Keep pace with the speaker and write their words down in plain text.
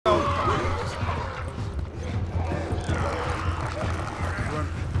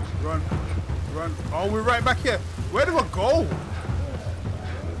Oh, we're right back here. Where do I go?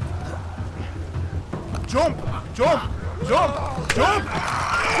 Jump! Jump! Jump! Jump! What?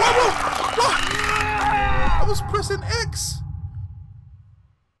 I was pressing X.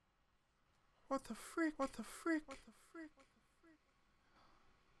 What the frick? What the frick? What the frick?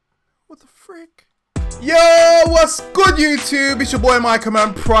 What the frick? Yo, what's good YouTube? It's your boy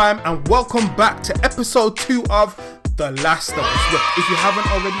Microman Prime and welcome back to episode 2 of The Last of Us. Look, if you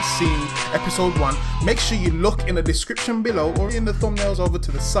haven't already seen episode 1, make sure you look in the description below or in the thumbnails over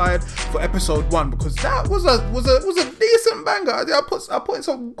to the side for episode 1 because that was a decent banger. I put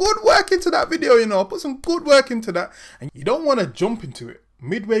some good work into that video, you know. I put some good work into that, and you don't want to jump into it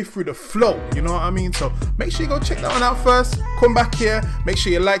midway through the flow, you know what I mean? So make sure you go check that one out first. Come back here, make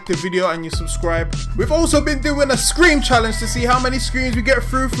sure you like the video and you subscribe. We've also been doing a scream challenge to see how many screams we get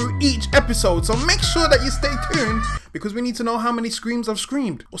through each episode, so make sure that you stay tuned because we need to know how many screams I've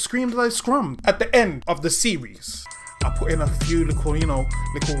screamed or screams I've scrummed at the end of the series. I put in a few little, you know,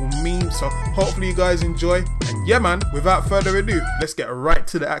 little memes, so hopefully you guys enjoy. And yeah man, without further ado, let's get right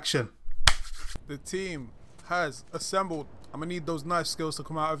to the action. The team has assembled. I'm gonna need those knife skills to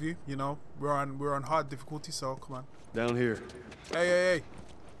come out of you. You know, we're on hard difficulty, so come on. Down here. Hey.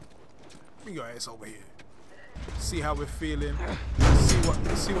 Bring your ass over here. See how we're feeling.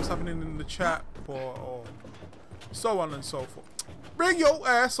 See what's happening in the chat, or so on and so forth. Bring your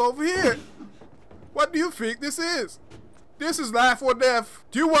ass over here. What do you think this is? This is life or death.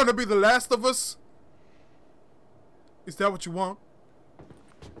 Do you want to be the last of us? Is that what you want?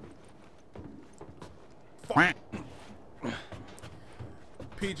 Fuck.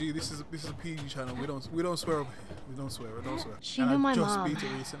 PG, this is a PG channel. We don't swear over here. We don't swear. She knew my mom. I just beat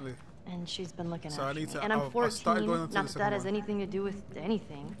it recently. And she's been looking So I after need me. to. And I'm 14. Going Not that that has anything to do with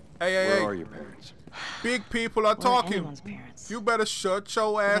anything. Hey. Where are your parents? Big people are talking. Anyone's parents. You better shut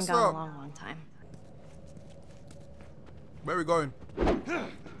your ass Been gone up. a long time. Where are we going?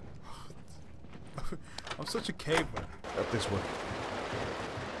 I'm such a caveman. Up this way.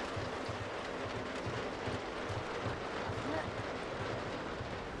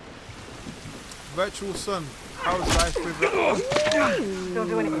 Virtual son, how's life with it? Don't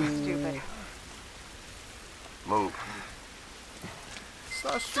do anything stupid. Move.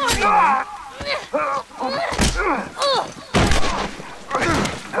 Start shooting.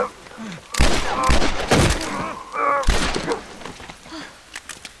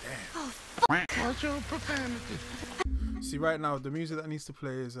 Watch your profanity. See, right now, the music that needs to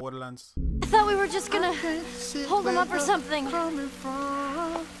play is Borderlands. I thought we were just gonna hold him up or something.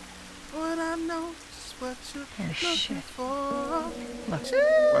 Oh shit.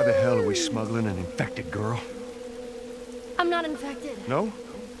 Why the hell are we smuggling an infected girl? I'm not infected. No?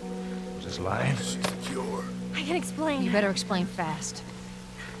 Just lying? She's a cure. I can explain. You better explain fast.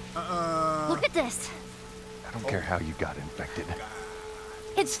 Look at this. I don't care how you got infected.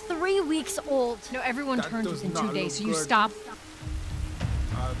 It's 3 weeks old. No, everyone That turns does within not 2 days, look so you good. stop.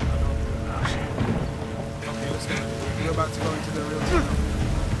 I don't. Okay, let's go. We're about to go into the real thing.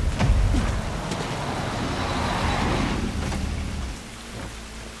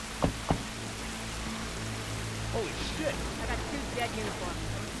 Holy shit! I got 2 dead uniforms.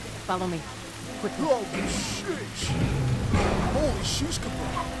 Follow me. Quickly. Oh, sheesh. Holy sheesh, come on,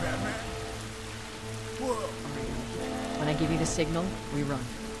 Batman. Whoa. When I give you the signal, we run.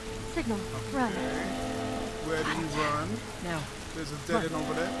 Signal. Run. Where do we run? Now. There's a dead end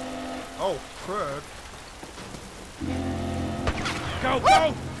over there. Oh, crud. Go!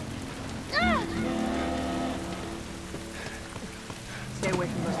 Stay away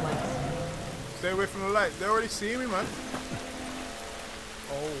from those lights. Stay away from the light. They already see me, man.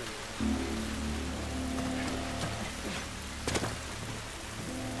 Oh.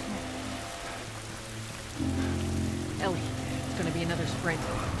 Ellie, it's gonna be another sprint.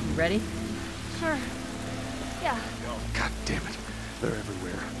 You ready? Sure. Yeah. God damn it. They're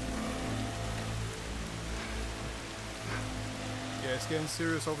everywhere. Yeah, it's getting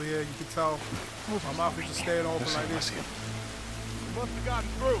serious over here. You can tell my mouth is just staying open like this. We must have gotten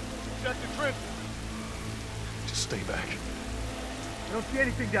through. Check the trench. Just stay back. I don't see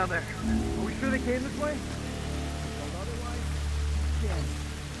anything down there. Are we sure they came this way?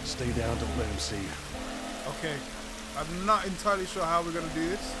 Stay down, don't let them see you. Okay. I'm not entirely sure how we're going to do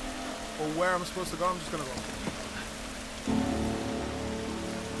this or where I'm supposed to go. I'm just going to go.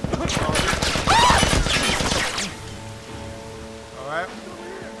 Alright.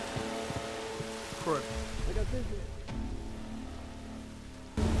 Crud.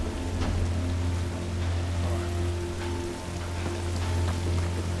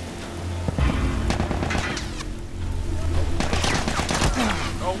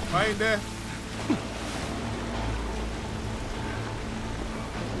 Oh, I ain't there.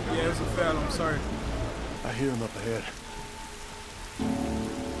 hear him up ahead.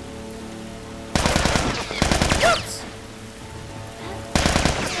 What?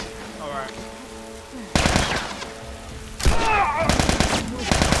 All right.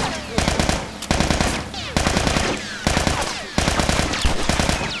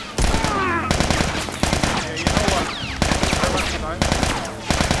 Yeah, you know what? Very much tonight.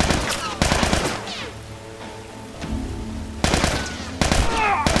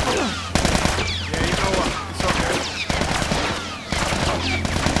 Yeah, you know what? It's okay.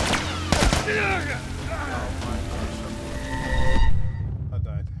 I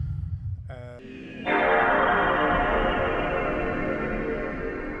died.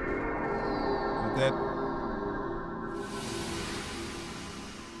 I'm dead.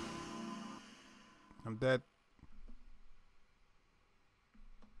 I'm dead.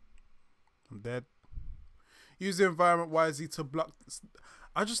 I'm dead. Use the environment wisely to block.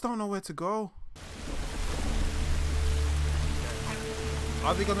 I just don't know where to go.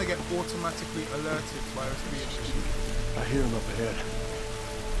 Are they gonna get automatically alerted by us being? I hear him up ahead.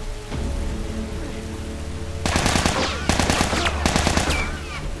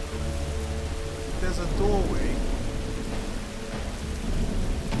 There's a doorway.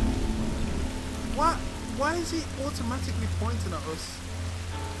 What? Why is he automatically pointing at us?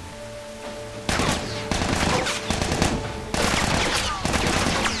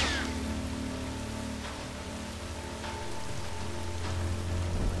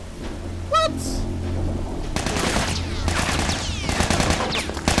 What?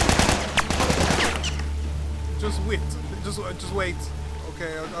 Just wait. Just wait.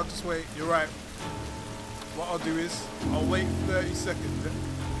 Okay, I'll just wait. You're right. What I'll do is I'll wait 30 seconds.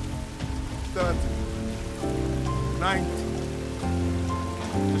 30. 90.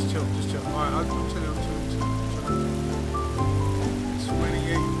 Just chill. Alright, I'm chilling.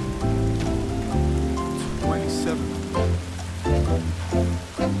 28. 27.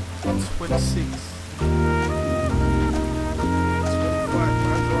 26.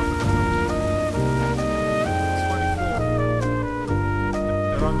 24.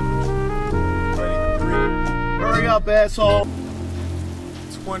 Hurry up, asshole!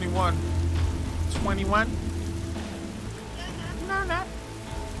 21. 21? No, not.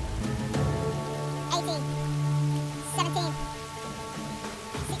 18, 17,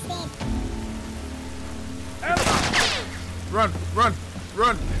 16.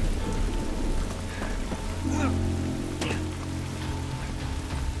 Run!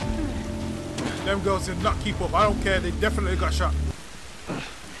 Them girls did not keep up. I don't care. They definitely got shot.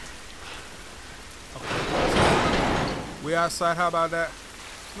 Okay. We outside. How about that?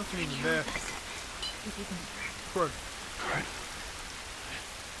 Nothing even there. Crud. Okay.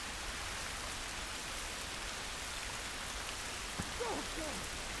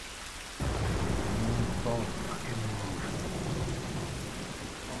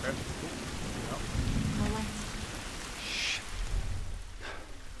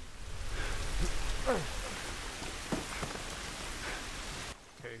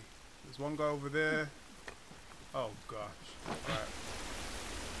 Okay, there's one guy over there. Oh gosh. Alright.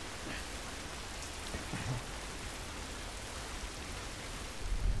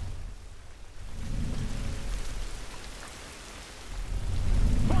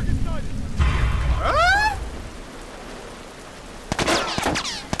 Ah!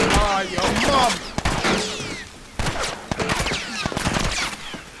 Ah, your mom!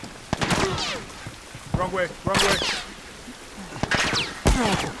 Wrong way.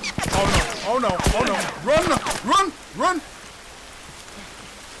 Oh no. Run!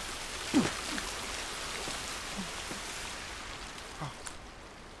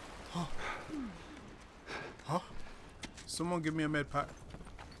 Huh? Someone give me a med pack.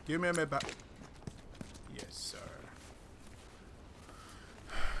 Give me a med pack. Yes, sir.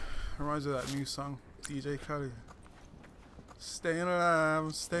 Reminds me of that new song, DJ Khaled. Staying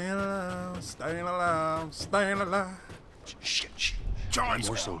alive. Shit. Charge!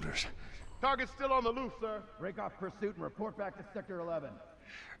 More soldiers. Target's still on the loose, sir. Break off pursuit and report back to Sector 11.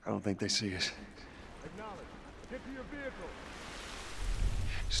 I don't think they see us. Acknowledge. Get to your vehicle.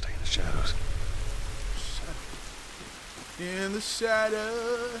 Stay in the shadows. In the shadow.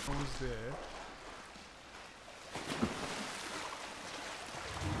 Who's there?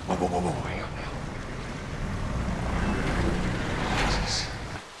 Whoa. Hang on now. Jesus.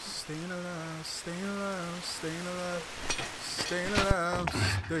 Staying alive.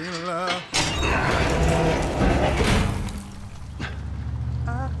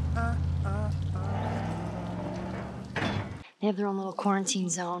 They have their own little quarantine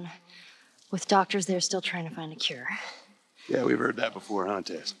zone with doctors there still trying to find a cure. Yeah, we've heard that before, huh,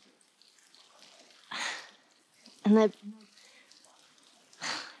 Tess? And that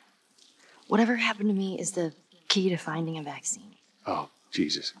whatever happened to me is the key to finding a vaccine. Oh,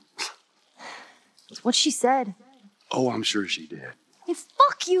 Jesus. It's what she said. Oh, I'm sure she did. Hey,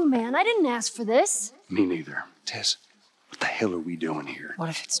 fuck you, man. I didn't ask for this. Me neither. Tess, what the hell are we doing here? What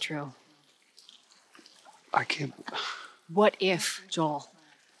if it's true? I can't... What if, Joel?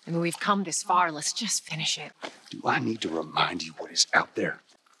 I mean, we've come this far. Let's just finish it. Do I need to remind you what is out there?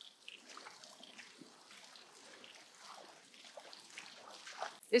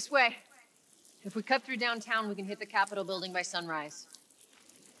 This way. If we cut through downtown, we can hit the Capitol building by sunrise.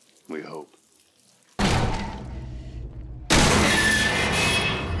 We hope.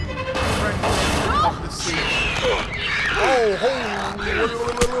 Off the scene. Oh,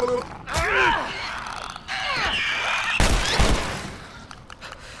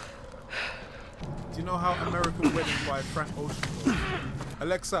 do you know how American Wedding by Frank Ocean goes?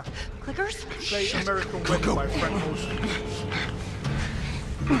 Alexa, Clickers? play American Wedding by Frank Ocean.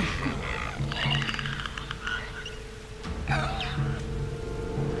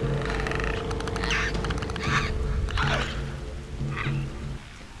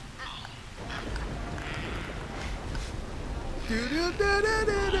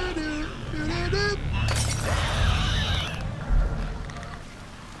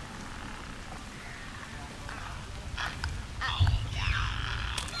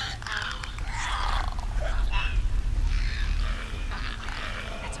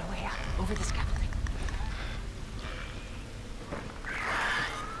 That's our way out. Over this scaffolding.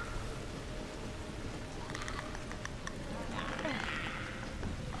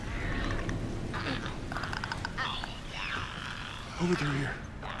 Over through here.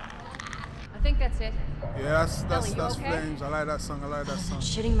 I think that's it. Yeah, that's you okay? Flames. I like that song. I like that song.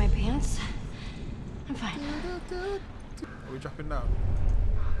 Shitting my pants? I'm fine. Are we dropping down?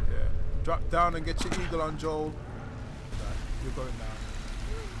 Yeah. Drop down and get your eagle on, Joel. Right, you're going down.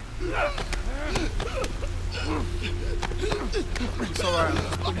 It's alright. I'm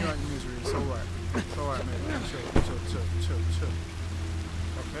just putting you out your misery. It's alright. It's alright, mate. Chill.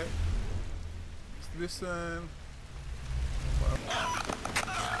 Okay. Let's listen.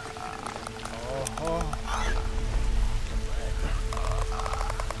 Oh.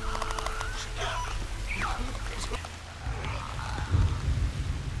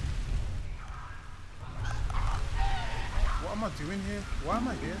 What am I doing here? Why am I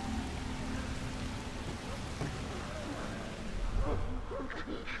here?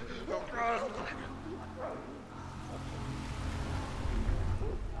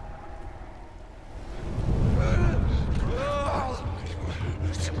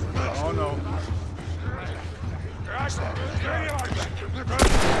 Oh no.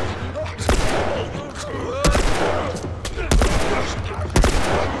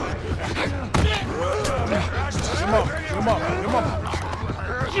 Come on.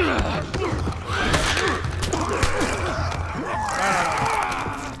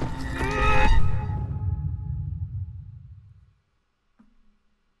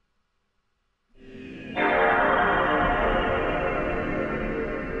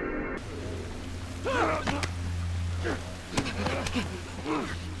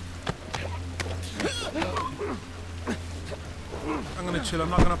 I'm gonna chill. I'm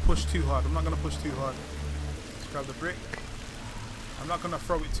not gonna push too hard. Let's grab the brick. I'm not gonna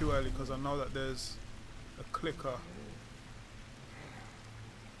throw it too early because I know that there's a clicker.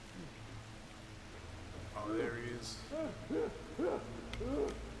 Oh, there he is.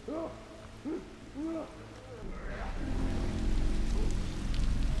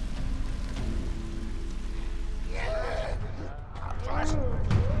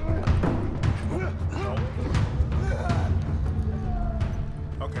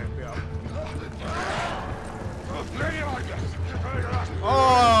 Okay, yeah.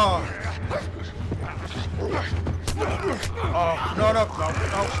 Oh!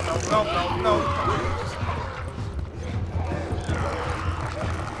 Oh, no.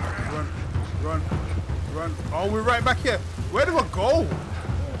 Run. Oh, we're right back here. Where do I go?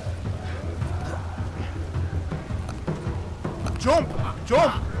 Jump!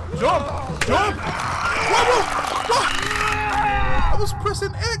 What? I was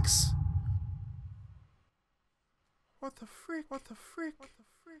pressing X! What the frick?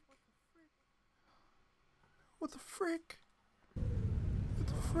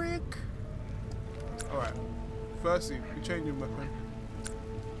 Alright. Firstly, we changing weapon.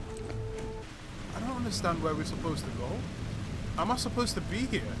 I don't understand where we're supposed to go. Am I supposed to be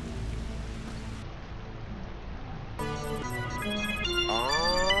here?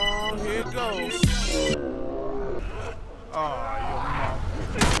 Oh, here it goes. Oh,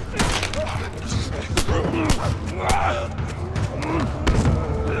 your mom.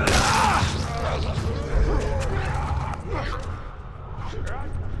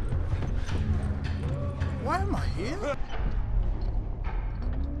 Why am I here?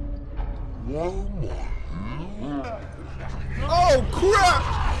 Oh crap!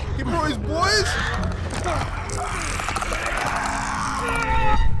 He brought his boys?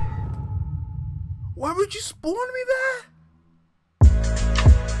 Why would you spawn me there?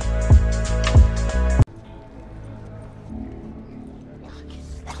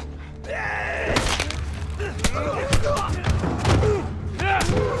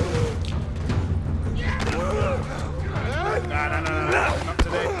 No, not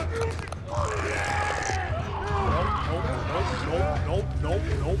today. Nope.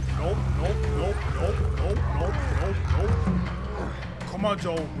 Come on,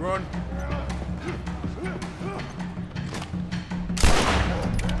 Joel, run.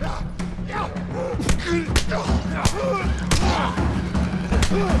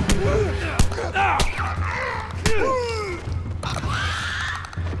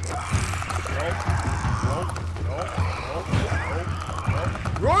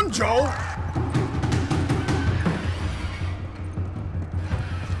 Run, Joel!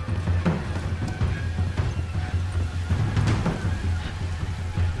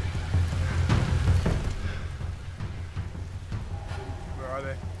 Where are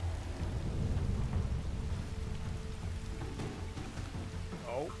they?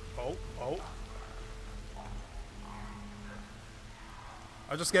 Oh.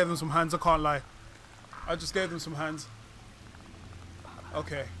 I just gave them some hands, I can't lie. I just gave them some hands.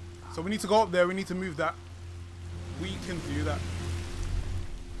 Okay, so we need to go up there, we need to move that. We can do that.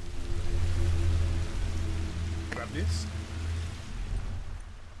 Grab this.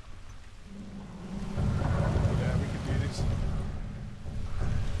 Yeah, we can do this.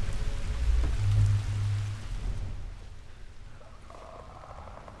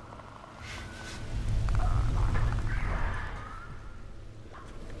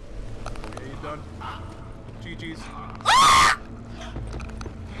 Okay, you're done. GG's.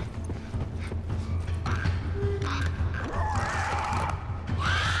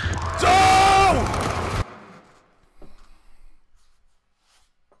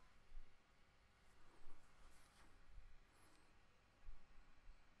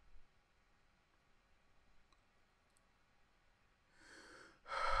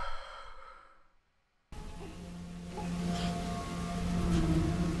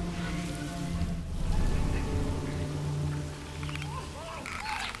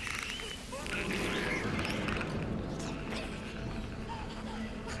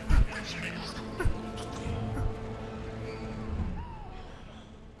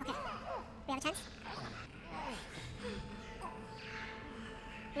 We have a chance.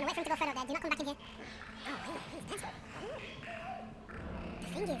 I'm gonna wait for him to go further there. Do not come back in here. Oh, he's tense. The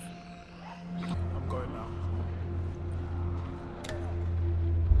thing is... I'm going now.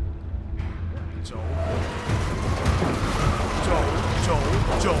 Joel.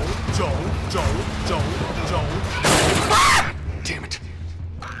 Ah! Damn it.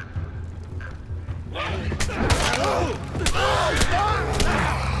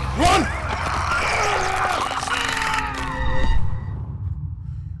 Run!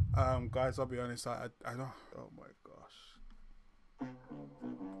 Guys, I'll be honest, I don't. Oh my gosh.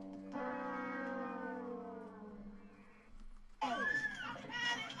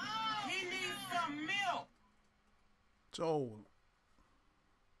 He needs some milk. Joel.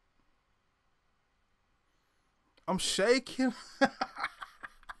 I'm shaking.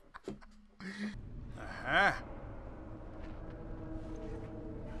 Aha.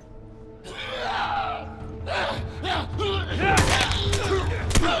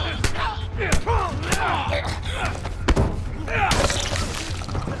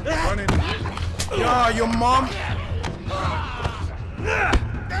 Running. Yeah, your mom.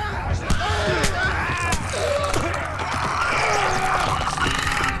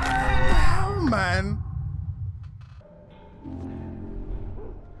 Oh, man.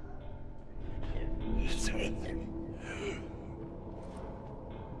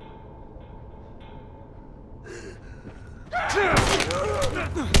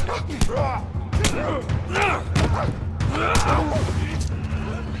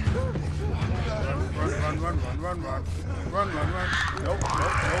 Run. Nope.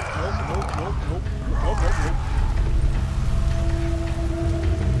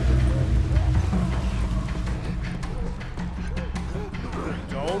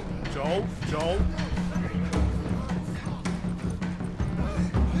 Joel.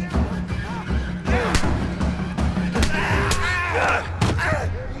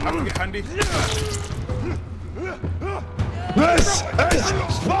 I have to get handy. This is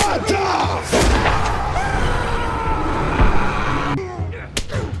Sparta!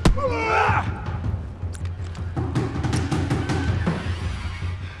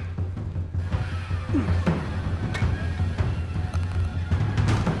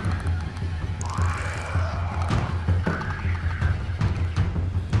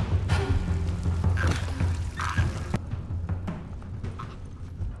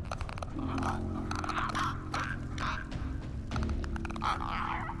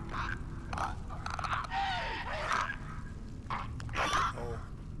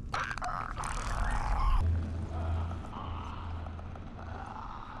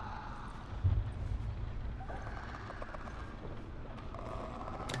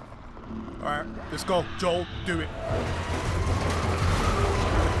 Alright, let's go. Joel, do it.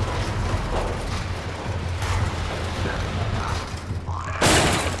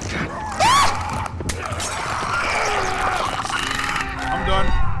 I'm done.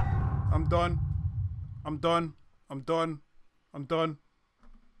 I'm done. I'm done. I'm done. I'm done.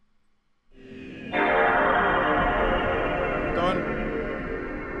 Done.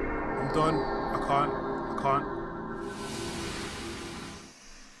 I'm done. I can't.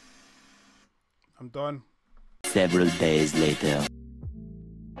 I'm done. Several days later.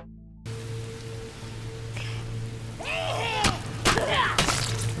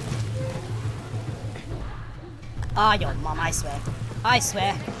 Ah, your mom, I swear. I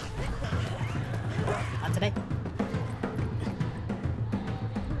swear. Not today.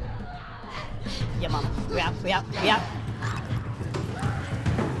 Your mom. We out.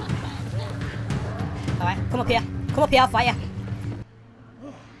 Alright, come up here. Come up here, I'll fight you.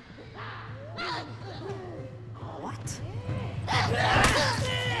 What?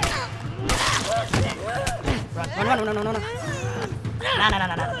 Run. No. Nah.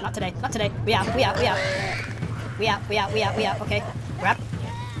 Not today. We out. Okay. Grab.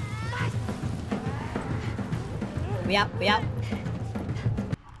 We out.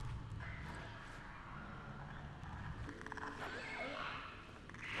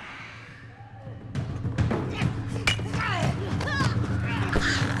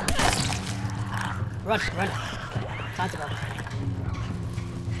 Run. Time to go.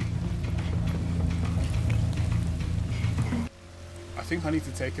 I think I need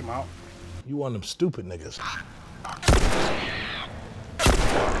to take him out. You one of them stupid niggas.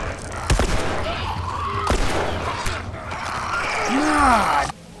 Nah.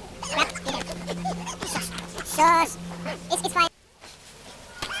 Shush. It's fine.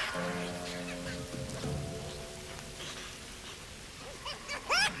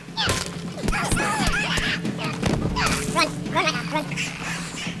 Run right now, run.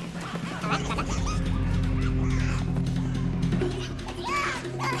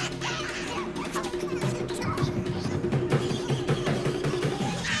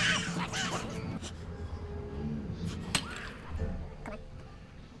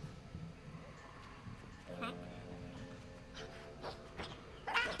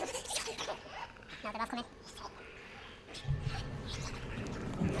 Now the boss come in.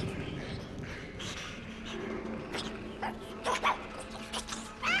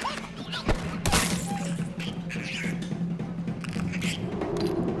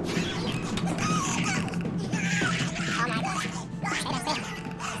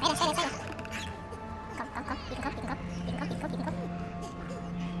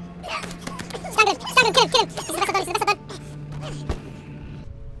 Kill him! This is the best of done.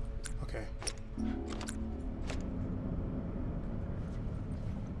 Okay.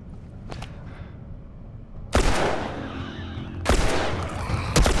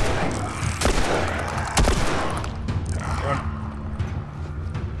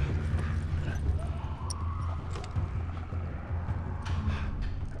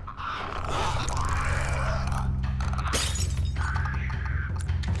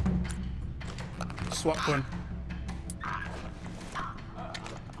 Swap gun.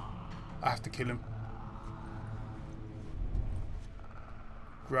 I have to kill him.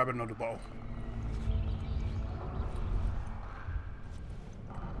 Grab another bottle.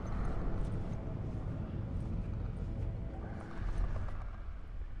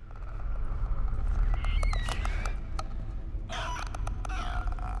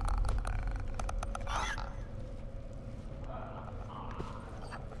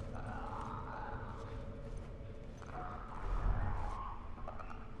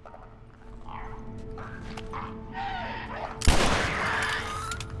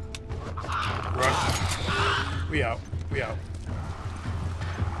 We out. We out.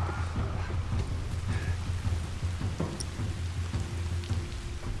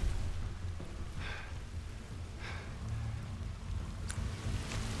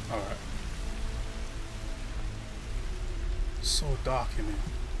 Alright. So dark in here.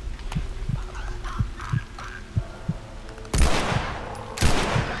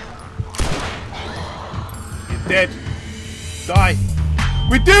 You're dead. Die.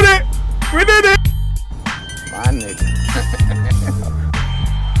 We did it! We did it! My nigga.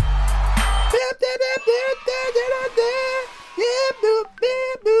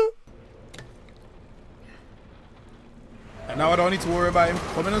 And now I don't need to worry about him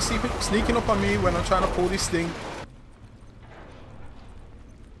coming and sneaking up on me when I'm trying to pull this thing.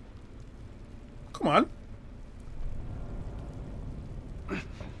 Come on.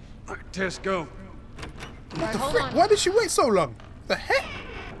 Tess, go. What the frick? Why did she wait so long? The heck?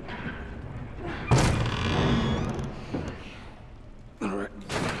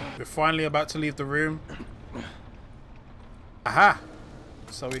 We're finally about to leave the room. Aha!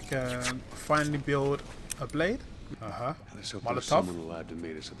 So we can finally build a blade. Let's hope there's someone alive to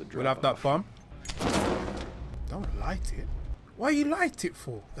meet us at the drop. We'll have that bomb. Don't light it. Why you light it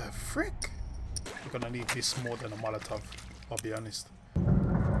for? The frick? We're gonna need this more than a Molotov, I'll be honest.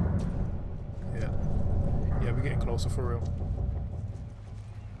 Yeah. Yeah, we're getting closer for real.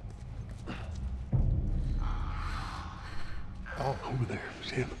 Oh, over there,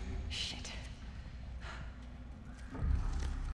 Sam.